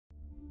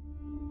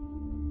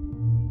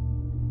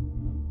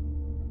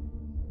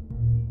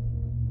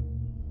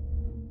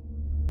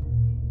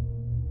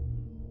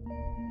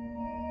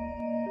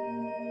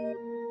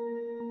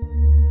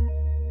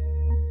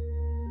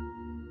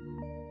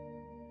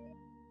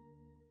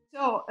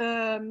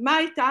So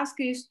my task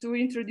is to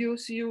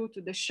introduce you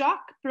to the SSHOC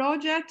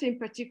project, in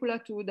particular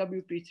to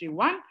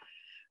WP31,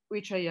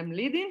 which I am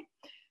leading.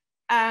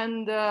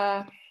 And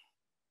a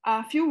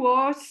few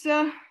words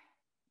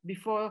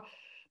before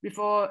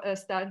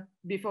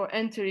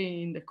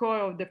entering the core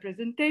of the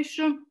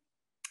presentation,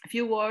 a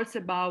few words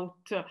about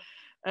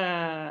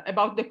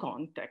the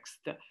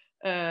context.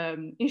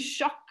 In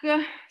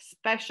SSHOC,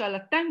 special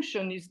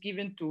attention is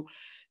given to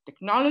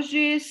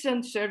technologies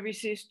and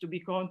services to be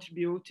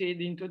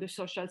contributed into the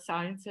social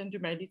science and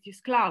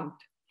humanities cloud.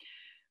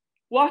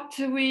 What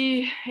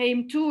we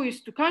aim to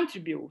is to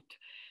contribute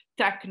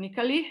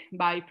technically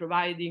by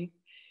providing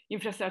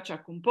infrastructure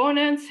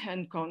components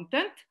and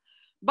content,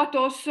 but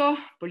also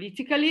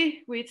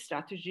politically with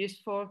strategies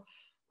for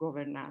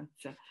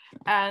governance.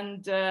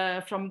 And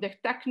from the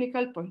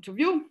technical point of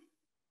view,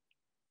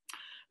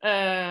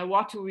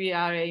 what we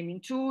are aiming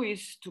to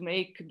is to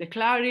make the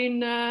CLARIN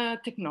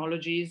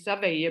technologies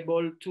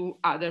available to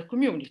other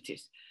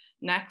communities.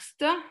 Next,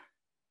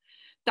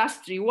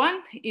 task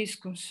 3.1 is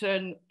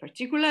concerned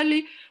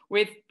particularly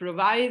with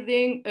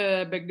providing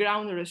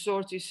background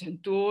resources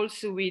and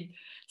tools with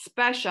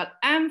special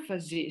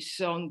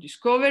emphasis on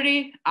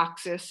discovery,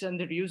 access,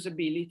 and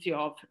reusability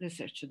of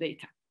research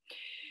data.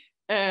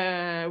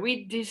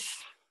 With these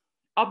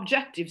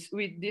objectives,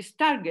 with these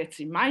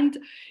targets in mind,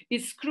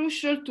 it's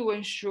crucial to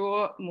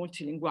ensure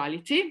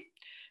multilinguality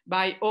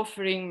by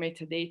offering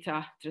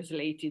metadata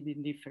translated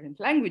in different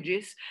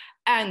languages.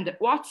 And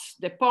what's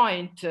the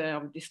point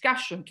of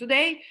discussion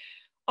today?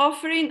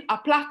 Offering a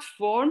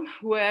platform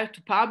where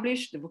to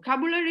publish the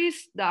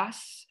vocabularies,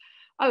 thus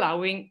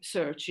allowing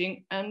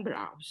searching and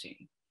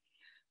browsing.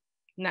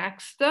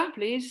 Next,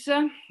 please.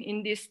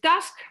 In this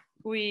task,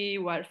 we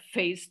were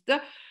faced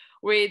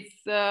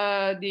with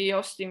the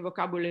hosting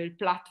vocabulary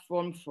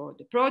platform for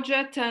the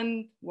project,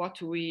 and what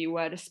we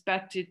were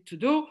expected to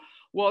do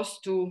was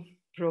to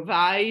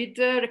provide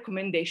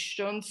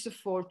recommendations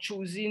for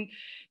choosing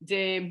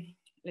the,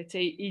 let's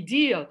say,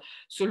 ideal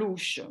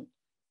solution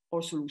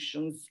or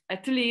solutions,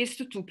 at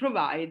least to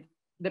provide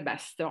the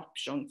best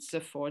options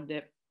for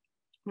the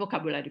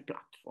vocabulary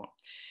platform.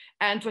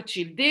 And to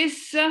achieve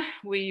this,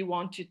 we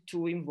wanted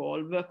to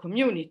involve a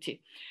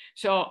community.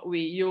 So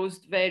we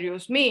used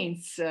various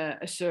means,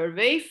 a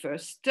survey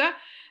first,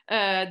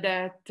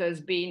 that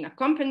has been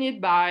accompanied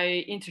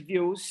by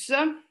interviews.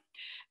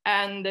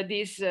 And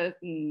these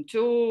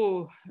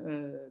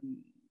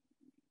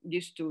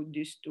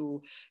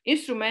two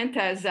instruments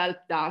has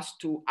helped us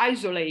to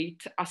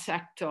isolate a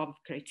set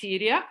of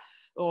criteria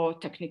or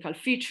technical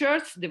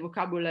features the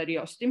vocabulary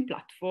hosting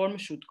platform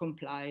should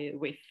comply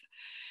with.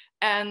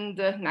 And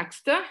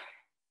next,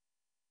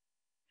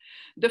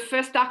 the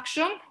first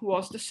action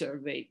was the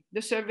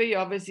survey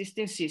of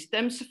existing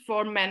systems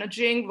for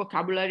managing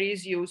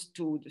vocabularies used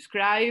to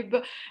describe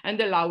and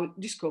allow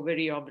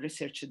discovery of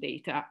research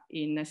data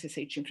in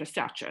SSH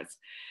infrastructures.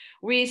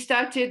 We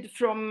started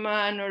from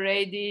an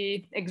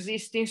already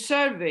existing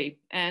survey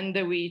and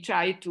we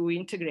tried to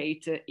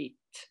integrate it.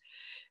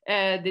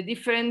 The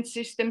different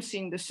systems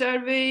in the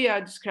survey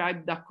are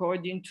described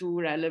according to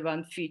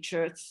relevant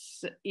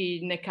features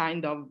in a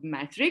kind of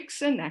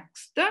matrix.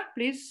 Next,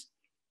 please.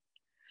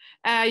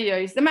 Here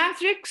is the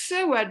matrix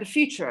where the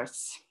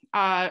features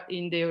are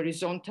in the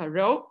horizontal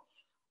row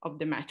of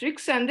the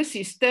matrix and the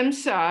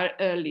systems are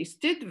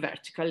listed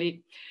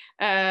vertically.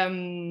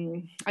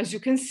 As you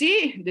can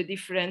see, the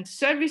different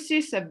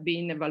services have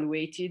been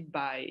evaluated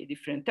by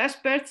different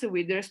experts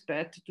with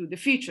respect to the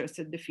features.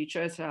 The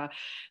features are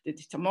the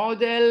data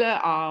model,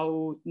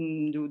 how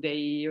do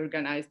they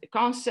organize the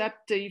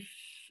concepts,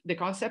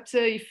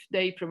 if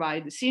they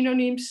provide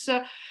synonyms,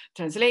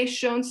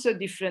 translations,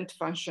 different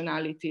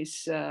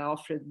functionalities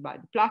offered by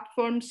the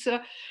platforms,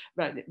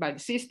 by the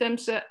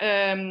systems,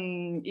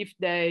 if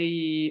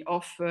they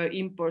offer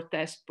import,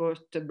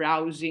 export,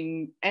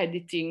 browsing,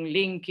 editing,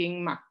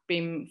 linking,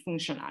 mapping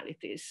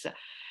functionalities.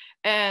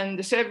 And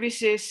the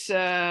services,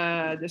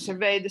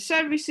 the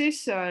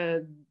services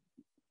are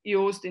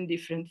used in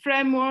different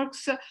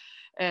frameworks,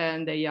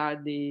 and they are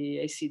the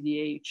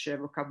ACDH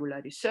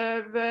vocabulary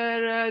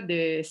server,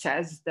 the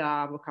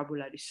CESDA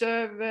vocabulary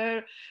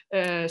server,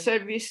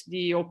 service,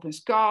 the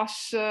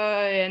OpenSCOS,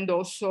 and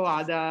also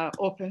other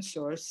open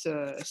source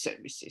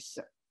services.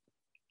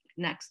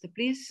 Next,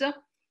 please.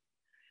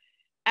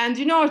 And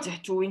in order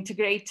to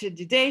integrate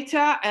the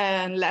data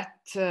and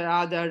let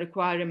other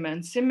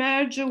requirements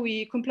emerge,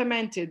 we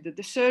complemented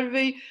the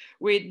survey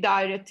with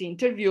direct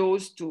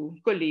interviews to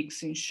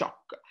colleagues in SSHOC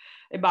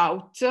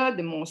about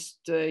the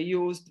most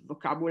used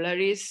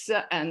vocabularies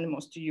and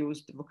most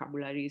used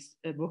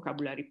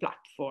vocabulary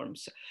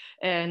platforms.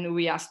 And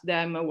we asked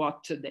them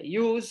what they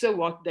use,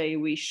 what they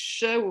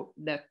wish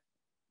that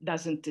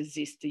doesn't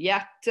exist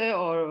yet,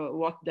 or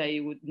what they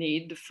would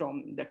need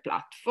from the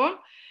platform.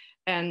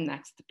 And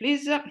next,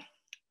 please.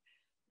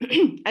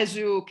 As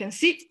you can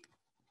see,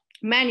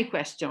 many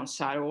questions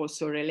are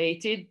also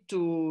related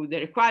to the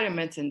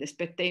requirements and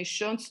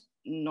expectations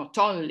not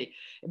only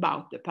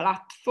about the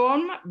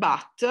platform,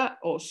 but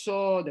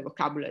also the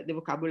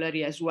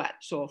vocabulary as well.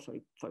 So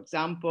for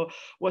example,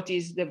 what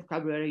is the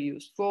vocabulary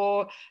used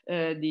for,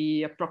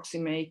 the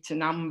approximate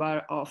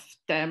number of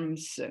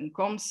terms and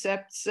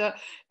concepts,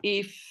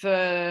 if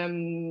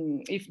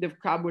the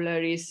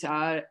vocabularies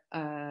are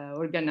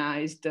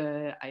organized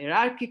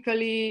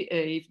hierarchically,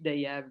 if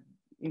they have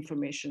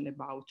information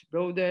about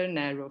broader,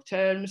 narrow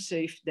terms,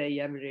 if they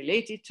have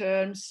related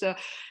terms,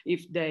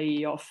 if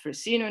they offer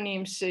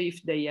synonyms,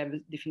 if they have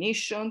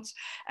definitions.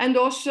 And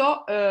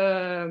also,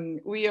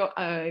 we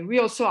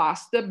also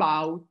asked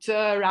about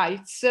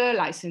rights,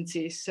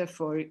 licenses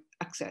for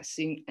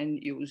accessing and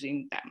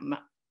using them.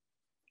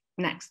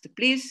 Next,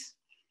 please.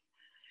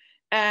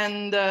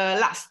 And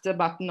last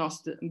but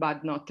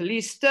not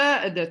least,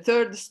 the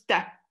third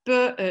step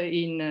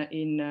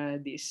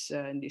in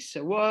this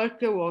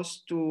work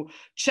was to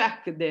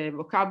check the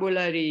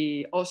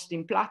vocabulary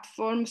hosting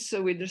platforms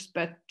with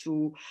respect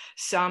to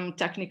some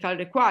technical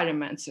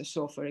requirements.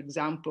 So, for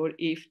example,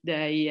 if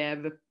they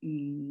have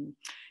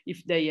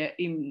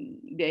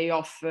they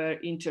offer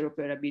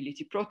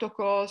interoperability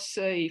protocols,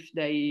 if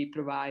they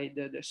provide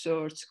the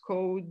source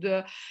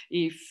code,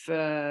 if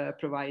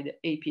provide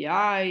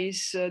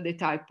APIs, the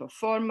type of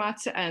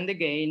formats, and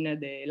again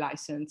the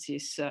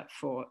licenses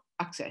for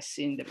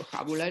accessing the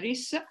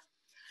vocabularies.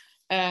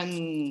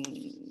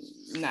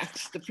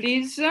 Next,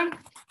 please.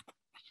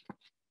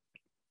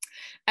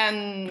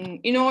 And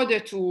in order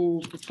to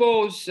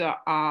propose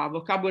a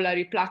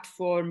vocabulary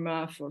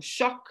platform for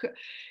SSHOC,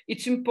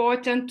 it's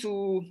important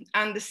to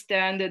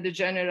understand the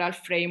general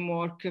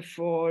framework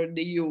for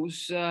the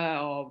use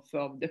of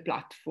the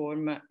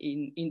platform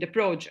in the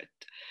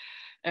project.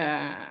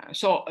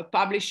 So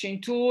publishing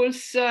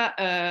tools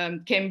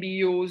can be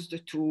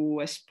used to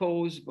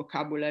expose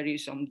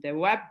vocabularies on the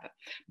web,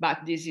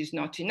 but this is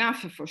not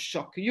enough for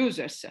SSHOC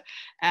users,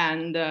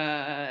 and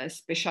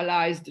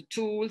specialized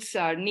tools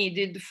are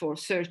needed for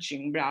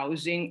searching,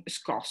 browsing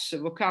SCOS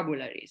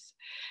vocabularies.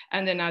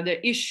 And another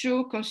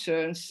issue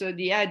concerns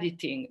the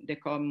editing. The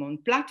common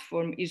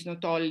platform is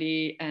not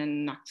only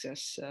an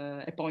access,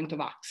 a point of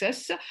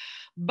access,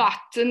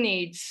 but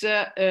needs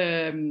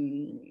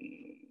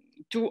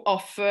to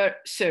offer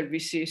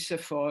services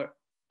for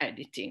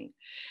editing.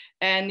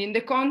 And in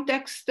the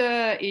context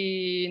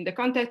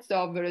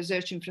of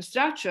research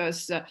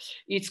infrastructures,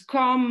 it's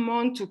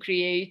common to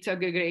create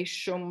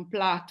aggregation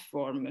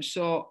platform.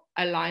 So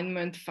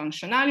alignment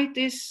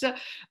functionalities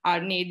are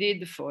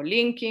needed for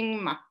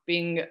linking,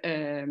 mapping,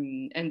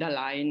 and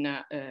align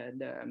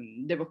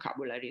the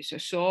vocabularies.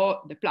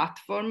 So the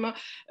platform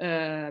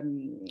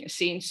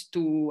seems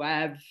to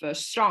have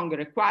strong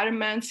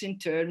requirements in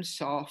terms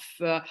of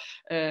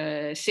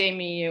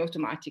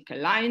semi-automatic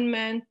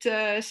alignment,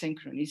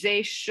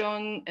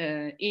 synchronization,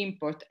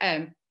 import,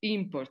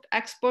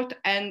 export,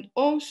 and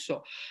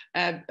also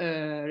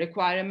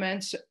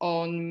requirements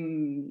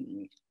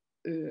on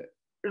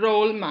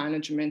role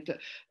management,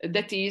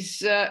 that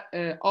is,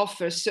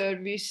 offer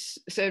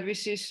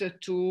services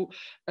to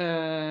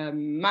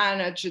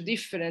manage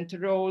different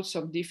roles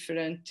of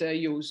different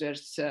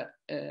users,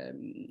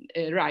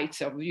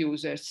 rights of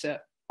users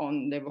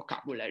on the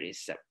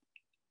vocabularies.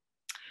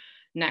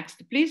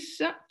 Next,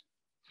 please.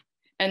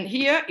 And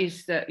here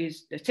is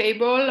the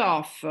table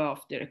of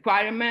the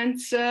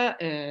requirements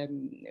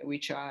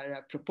which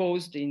are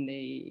proposed in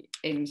the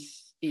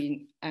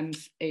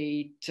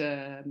EMS8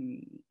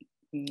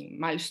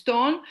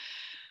 milestone.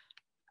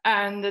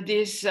 And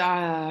this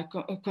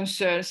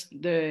concerns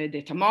the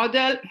data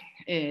model.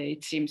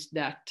 It seems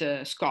that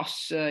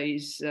SCOS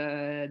is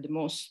the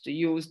most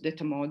used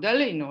data model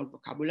in all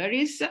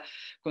vocabularies.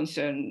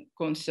 Concern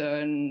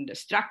the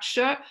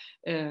structure.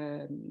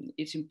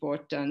 It's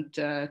important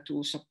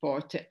to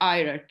support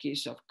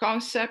hierarchies of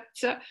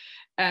concepts,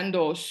 and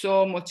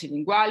also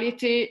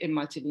multilinguality. And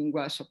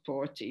multilingual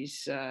support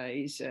is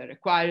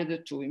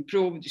required to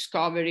improve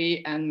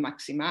discovery and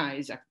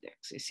maximize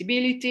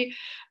accessibility,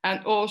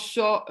 and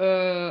also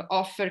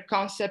offer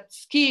concept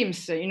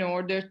schemes in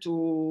order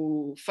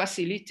to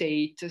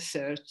facilitate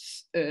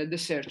the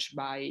search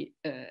by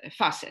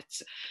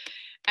facets,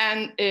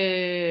 and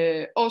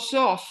also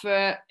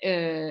offer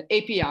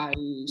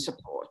API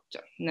support.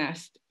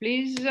 Next,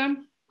 please.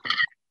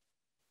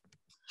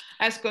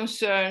 As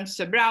concerns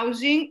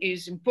browsing,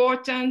 is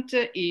important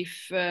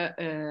if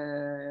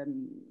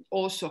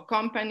also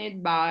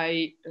accompanied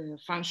by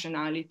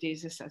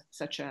functionalities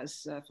such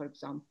as, for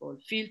example,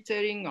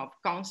 filtering of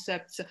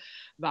concepts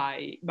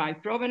by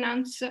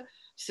provenance,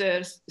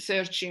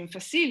 searching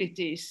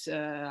facilities,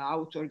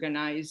 how to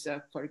organize,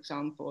 for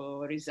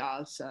example,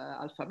 results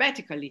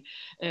alphabetically,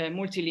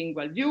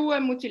 multilingual view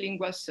and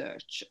multilingual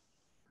search.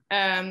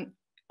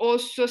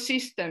 Also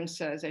systems,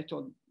 as I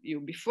told you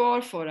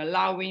before, for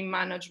allowing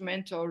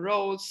management of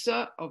roles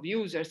of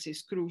users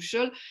is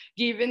crucial,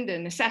 given the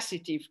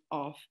necessity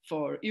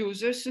for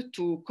users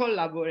to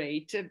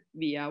collaborate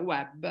via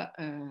web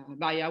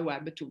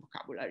to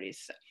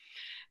vocabularies.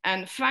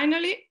 And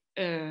finally,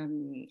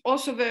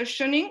 also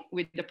versioning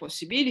with the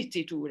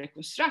possibility to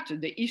reconstruct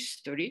the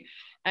history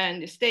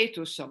and the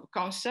status of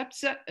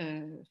concepts,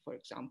 for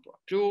example,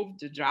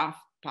 approved,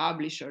 draft,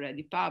 publish,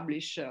 already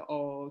publish,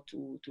 or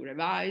to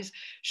revise,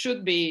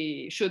 should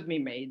be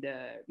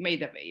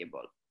made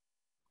available.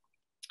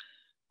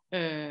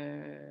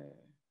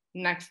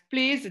 Next,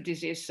 please.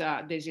 This is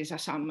a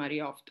summary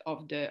of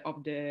the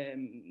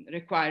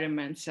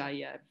requirements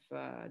I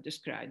have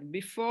described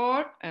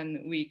before,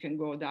 and we can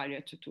go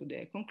direct to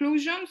the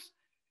conclusions.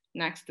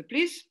 Next,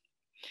 please.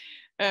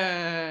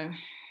 I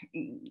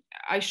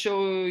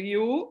show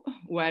you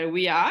where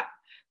we are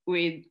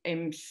with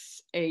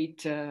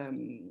EMS8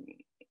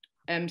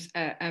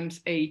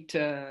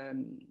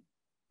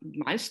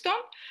 milestone,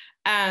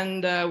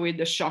 and with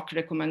the SSHOC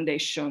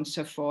recommendations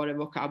for a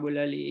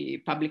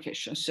vocabulary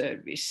publication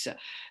service.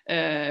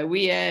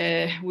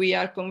 We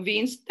are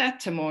convinced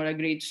that a more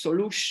agreed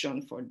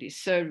solution for this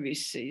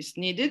service is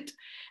needed,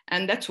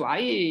 and that's why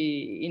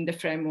in the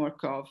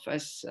framework of,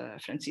 as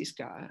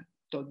Francisca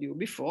told you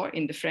before,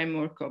 in the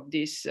framework of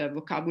this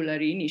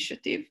vocabulary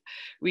initiative,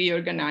 we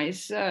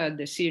organize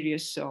the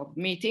series of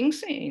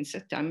meetings in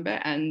September,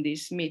 and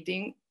this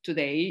meeting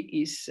today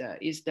is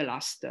the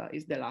last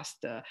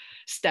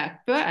step,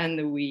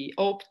 and we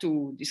hope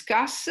to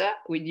discuss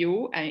with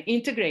you and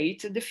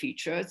integrate the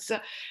features,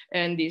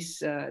 and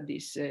this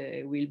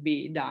will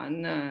be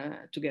done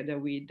together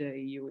with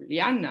you,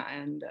 Liana,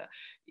 and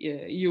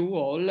you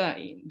all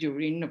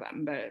during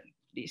November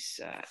this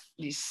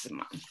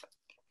month.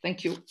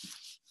 Thank you.